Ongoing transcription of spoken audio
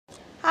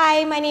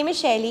Hi, my name is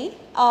Shaily.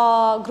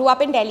 Grew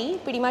up in Delhi,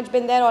 pretty much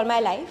been there all my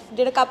life.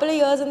 Did a couple of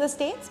years in the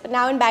States, but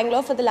now in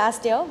Bangalore for the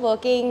last year,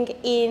 working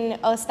in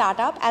a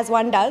startup as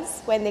one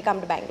does when they come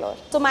to Bangalore.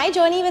 So my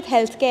journey with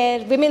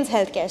healthcare, women's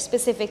healthcare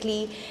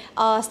specifically,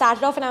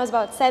 started off when I was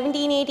about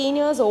 17, 18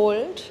 years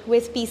old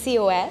with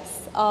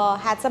PCOS.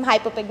 Had some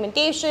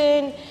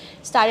hyperpigmentation,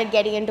 started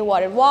getting into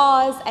what it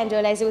was and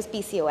realized it was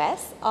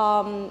PCOS.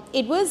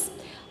 It was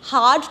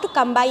hard to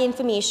come by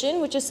information,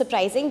 which is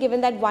surprising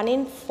given that 1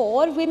 in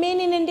 4 women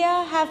in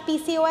India have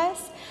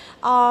PCOS.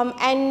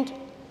 And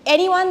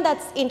anyone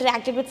that's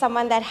interacted with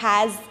someone that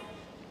has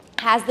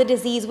the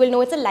disease will know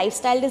it's a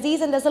lifestyle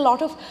disease, and there's a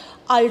lot of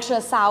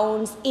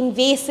ultrasounds,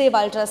 invasive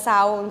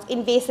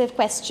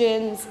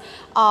questions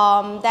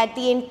that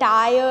the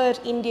entire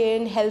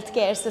Indian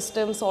healthcare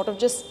system sort of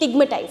just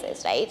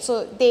stigmatizes, right?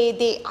 So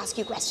they ask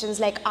you questions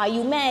like, are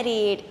you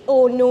married?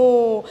 Oh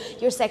no.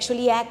 You're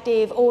sexually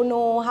active? Oh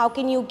no. How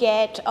can you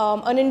get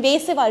an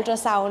invasive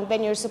ultrasound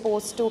when you're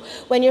supposed to,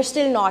 when you're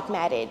still not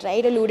married,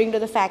 right? Alluding to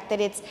the fact that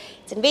it's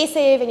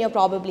invasive and you're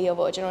probably a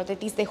virgin, or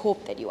at least they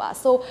hope that you are.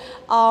 So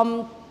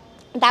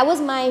that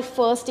was my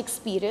first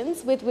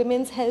experience with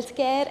women's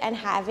healthcare and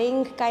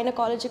having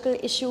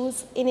gynecological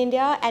issues in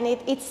India, and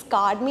it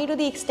scarred me to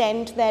the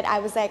extent that I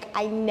was like,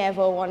 I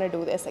never want to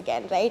do this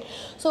again, right?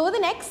 So over the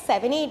next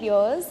 7-8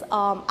 years,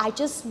 I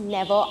just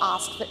never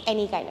asked for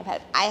any kind of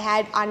help. I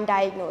had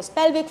undiagnosed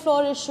pelvic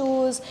floor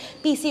issues,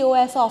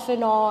 PCOS off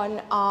and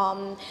on,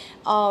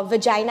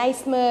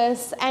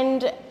 vaginismus,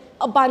 and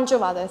a bunch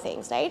of other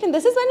things, right? And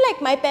this is when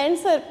like my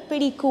parents are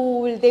pretty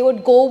cool. They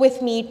would go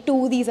with me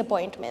to these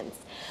appointments.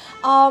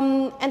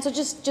 And so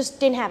just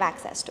didn't have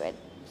access to it.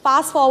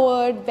 Fast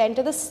forward, went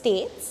to the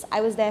States. I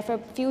was there for a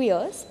few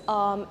years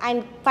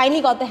and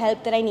finally got the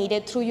help that I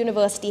needed through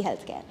university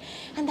healthcare.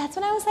 And that's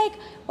when I was like,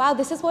 wow,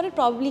 this is what it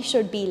probably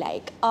should be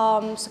like.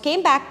 So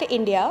came back to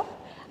India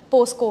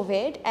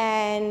post-COVID,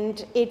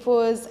 and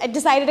I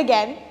decided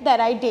again that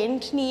I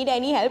didn't need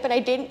any help,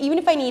 and even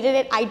if I needed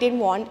it, I didn't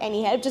want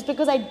any help, just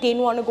because I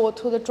didn't want to go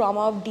through the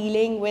trauma of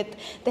dealing with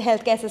the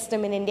healthcare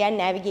system in India and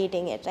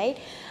navigating it, right?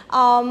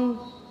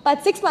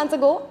 But 6 months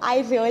ago,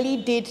 I really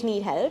did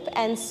need help,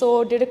 and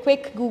so did a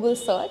quick Google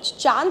search,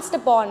 chanced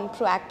upon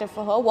Proactive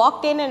for Her,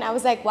 walked in, and I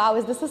was like, wow,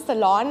 is this a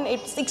salon?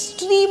 It's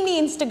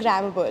extremely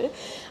Instagrammable,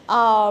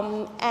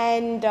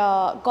 and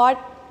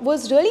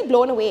was really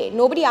blown away.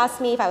 Nobody asked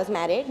me if I was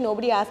married,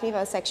 nobody asked me if I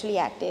was sexually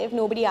active,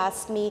 nobody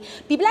asked me,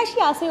 people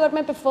actually asked me what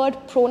my preferred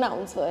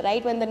pronouns were,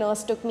 right, when the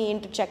nurse took me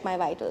in to check my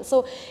vitals.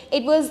 So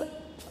it was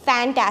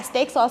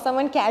fantastic. Saw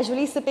someone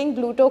casually sipping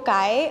Blue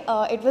Tokai.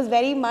 It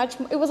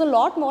was a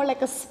lot more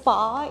like a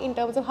spa in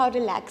terms of how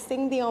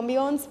relaxing the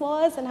ambience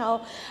was and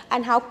how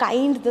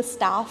kind the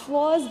staff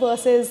was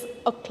versus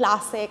a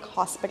classic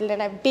hospital,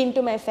 and I've been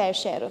to my fair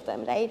share of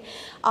them, right?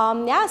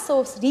 Yeah,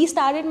 so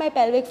restarted my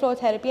pelvic floor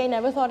therapy. I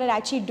never thought I'd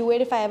actually do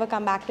it if I ever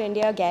come back to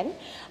India again.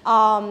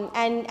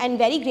 And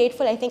very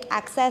grateful. I think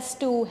access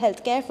to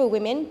healthcare for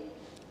women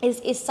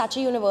is such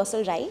a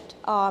universal right,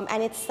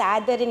 and it's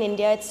sad that in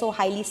India it's so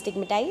highly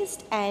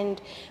stigmatized,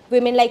 and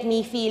women like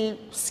me feel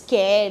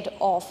scared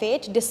of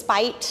it,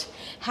 despite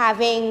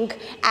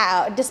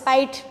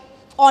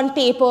on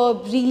paper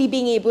really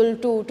being able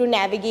to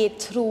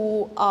navigate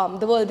through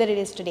the world that it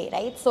is today,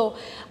 right? So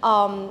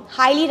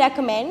highly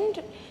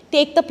recommend.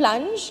 Take the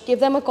plunge,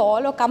 give them a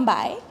call or come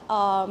by,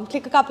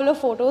 click a couple of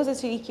photos,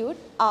 it's really cute,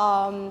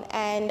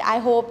 and I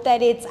hope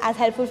that it's as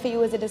helpful for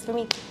you as it is for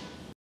me.